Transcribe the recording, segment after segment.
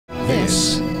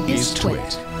This is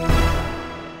Twit.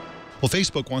 Well,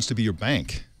 Facebook wants to be your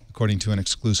bank, according to an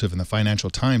exclusive in the Financial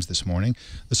Times this morning.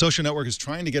 The social network is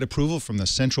trying to get approval from the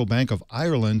Central Bank of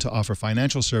Ireland to offer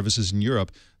financial services in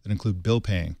Europe that include bill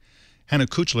paying. Hannah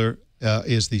Kuchler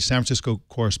is the San Francisco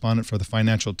correspondent for the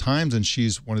Financial Times, and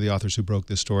she's one of the authors who broke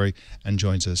this story and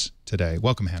joins us today.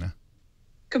 Welcome, Hannah.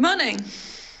 Good morning.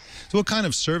 So what kind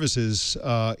of services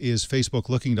is Facebook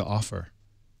looking to offer?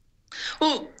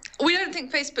 Well, we don't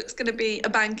think Facebook's going to be a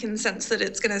bank in the sense that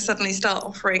it's going to suddenly start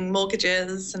offering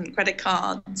mortgages and credit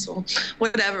cards or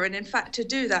whatever. And in fact, to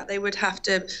do that, they would have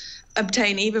to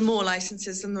obtain even more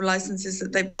licenses than the licenses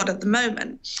that they've got at the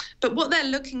moment. But what they're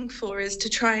looking for is to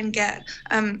try and get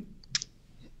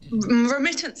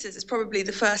remittances is probably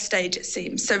the first stage, it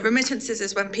seems. So remittances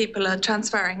is when people are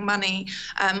transferring money,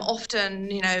 often,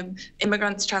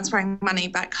 immigrants transferring money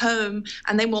back home,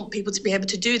 and they want people to be able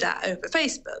to do that over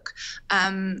Facebook.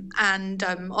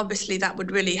 Obviously that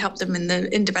would really help them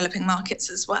in developing markets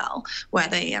as well, where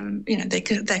they're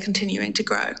continuing to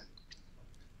grow.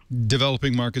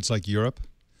 Developing markets like Europe?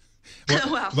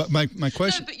 Well, but my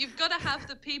question. No, but you've got to have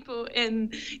the people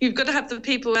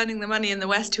earning the money in the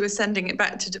West who are sending it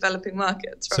back to developing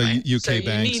markets, right? So UK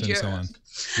banks and Europe.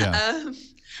 so on.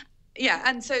 Yeah.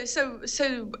 And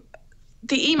so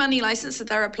the e-money license that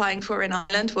they're applying for in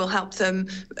Ireland will help them,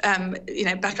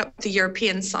 back up the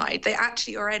European side. They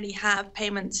actually already have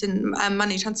payments and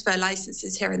money transfer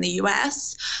licenses here in the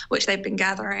US, which they've been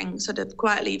gathering sort of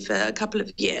quietly for a couple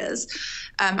of years.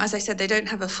 As I said, they don't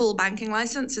have a full banking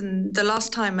license, and the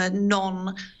last time a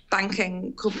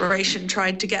non-banking corporation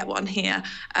tried to get one here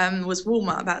was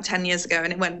Walmart about 10 years ago,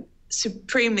 and it went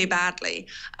supremely badly.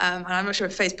 And I'm not sure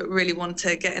if Facebook really want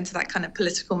to get into that kind of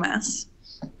political mess.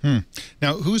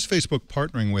 Now, who's Facebook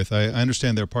partnering with? I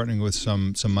understand they're partnering with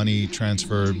some money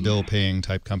transfer, bill paying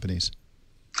type companies.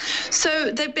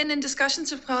 So they've been in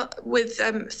discussions with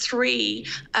three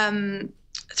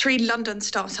London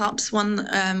startups. One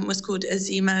was called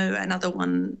Azimo, another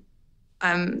one.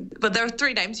 But there are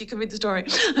three names. You can read the story.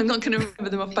 I'm not going to remember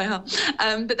them off by heart.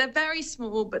 But they're very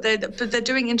small, but they're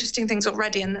doing interesting things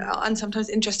already, and sometimes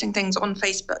interesting things on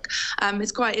Facebook.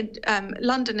 It's quite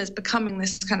London is becoming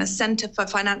this kind of centre for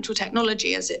financial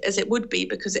technology, as it would be,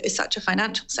 because it is such a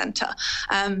financial centre.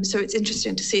 So it's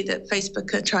interesting to see that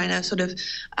Facebook are trying to sort of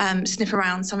sniff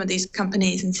around some of these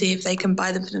companies and see if they can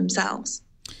buy them for themselves.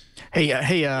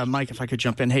 Hey, Mike, if I could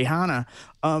jump in. Hey, Hannah,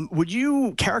 would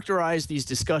you characterize these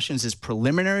discussions as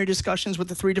preliminary discussions with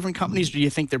the three different companies, or do you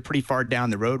think they're pretty far down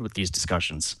the road with these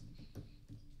discussions?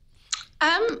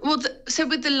 So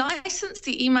with the license,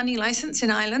 the e-money license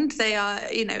in Ireland, they are,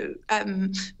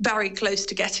 very close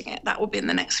to getting it. That will be in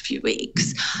the next few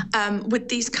weeks. With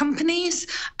these companies,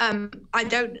 I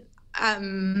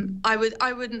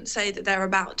wouldn't say that they're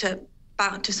about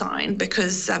to sign,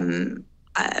 because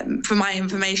for my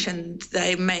information,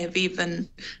 they may have even,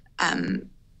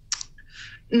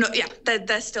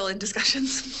 they're still in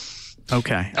discussions.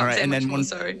 Okay, all right, and then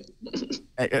Sorry.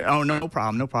 No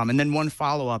problem. And then one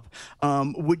follow-up: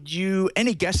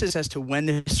 any guesses as to when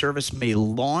the service may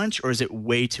launch, or is it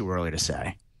way too early to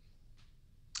say?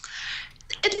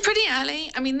 It's pretty early.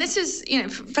 I mean, this is,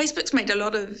 Facebook's made a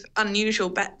lot of unusual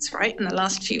bets, right? In the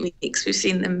last few weeks, we've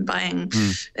seen them buying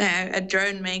a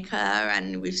drone maker,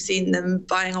 and we've seen them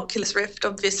buying Oculus Rift,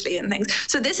 obviously, and things.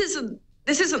 So this isn't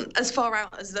as far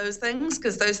out as those things,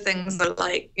 because those things are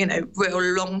like, real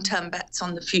long-term bets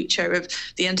on the future of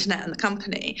the internet and the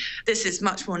company. This is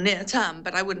much more near-term,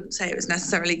 but I wouldn't say it was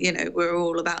necessarily, we're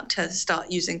all about to start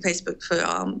using Facebook for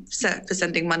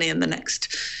sending money in the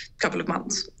next couple of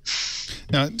months.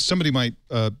 Now, somebody might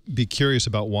be curious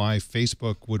about why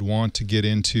Facebook would want to get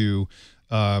into,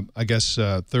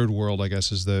 third world,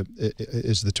 is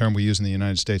the term we use in the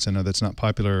United States. I know that's not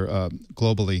popular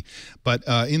globally, but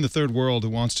in the third world, it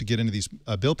wants to get into these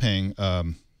bill-paying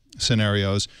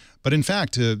scenarios. But in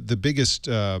fact, the biggest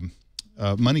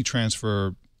money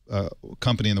transfer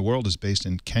company in the world is based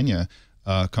in Kenya,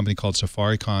 a company called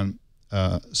Safari.com.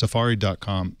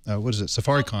 What is it?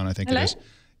 Safaricon, I think Hello? It is.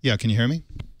 Yeah, can you hear me?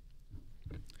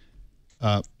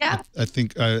 Yeah. I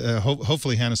think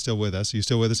hopefully Hannah's still with us. Are you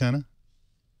still with us, Hannah?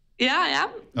 Yeah, I am.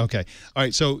 Okay. All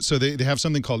right. So they have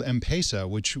something called M-Pesa,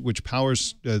 which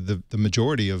powers the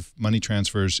majority of money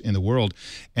transfers in the world.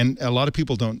 And a lot of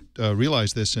people don't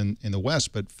realize this in the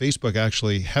West, but Facebook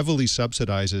actually heavily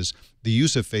subsidizes the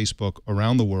use of Facebook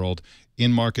around the world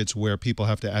in markets where people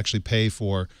have to actually pay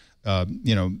for,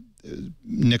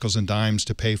 nickels and dimes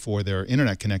to pay for their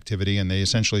internet connectivity. And they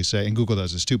essentially say, and Google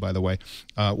does this too, by the way,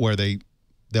 where they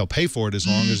they'll pay for it as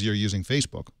long as you're using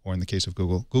Facebook, or in the case of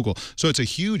Google. So it's a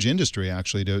huge industry,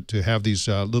 actually, to have these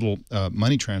little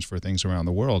money transfer things around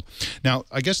the world. Now,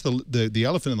 I guess the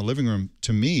elephant in the living room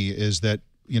to me is that,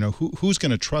 who's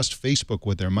going to trust Facebook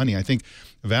with their money? I think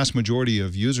the vast majority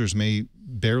of users may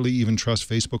barely even trust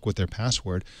Facebook with their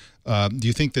password. Do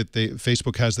you think that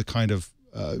Facebook has the kind of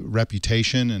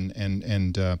reputation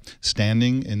and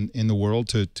standing in the world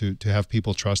to have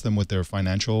people trust them with their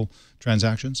financial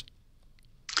transactions?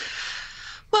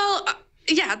 Well,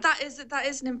 yeah, that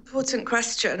is an important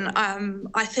question.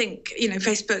 I think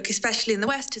Facebook, especially in the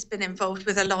West, has been involved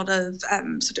with a lot of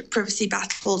sort of privacy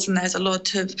battles, and there's a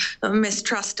lot of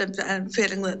mistrust and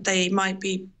feeling that they might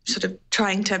be sort of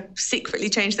trying to secretly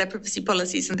change their privacy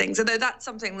policies and things. Although that's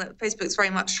something that Facebook's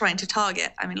very much trying to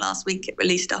target. I mean, last week it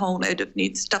released a whole load of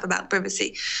new stuff about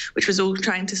privacy, which was all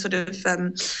trying to sort of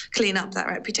clean up that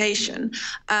reputation.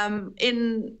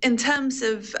 In terms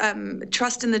of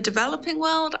trust in the developing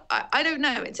world, I don't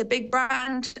know. It's a big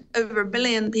brand. Over 1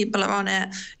 billion people are on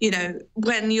it.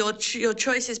 When your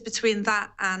choice is between that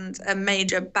and a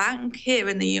major bank here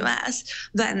in the US,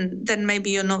 then maybe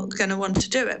you're not going to want to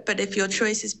do it. But if your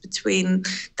choice is between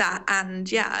that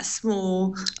and a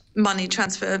small money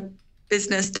transfer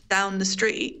business down the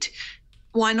street,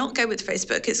 why not go with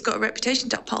Facebook? It's got a reputation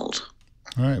to uphold.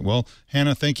 All right. Well,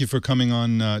 Hannah, thank you for coming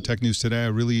on Tech News Today. I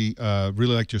really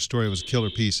liked your story. It was a killer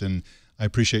piece, and I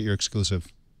appreciate your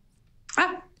exclusive.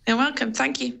 You're welcome.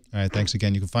 Thank you. All right. Thanks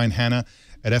again. You can find Hannah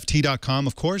at ft.com,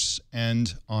 of course,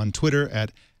 and on Twitter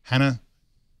at Hannah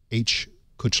H.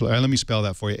 Kuchler. Let me spell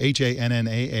that for you.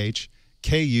 HANNAH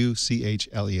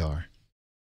KUCHLER.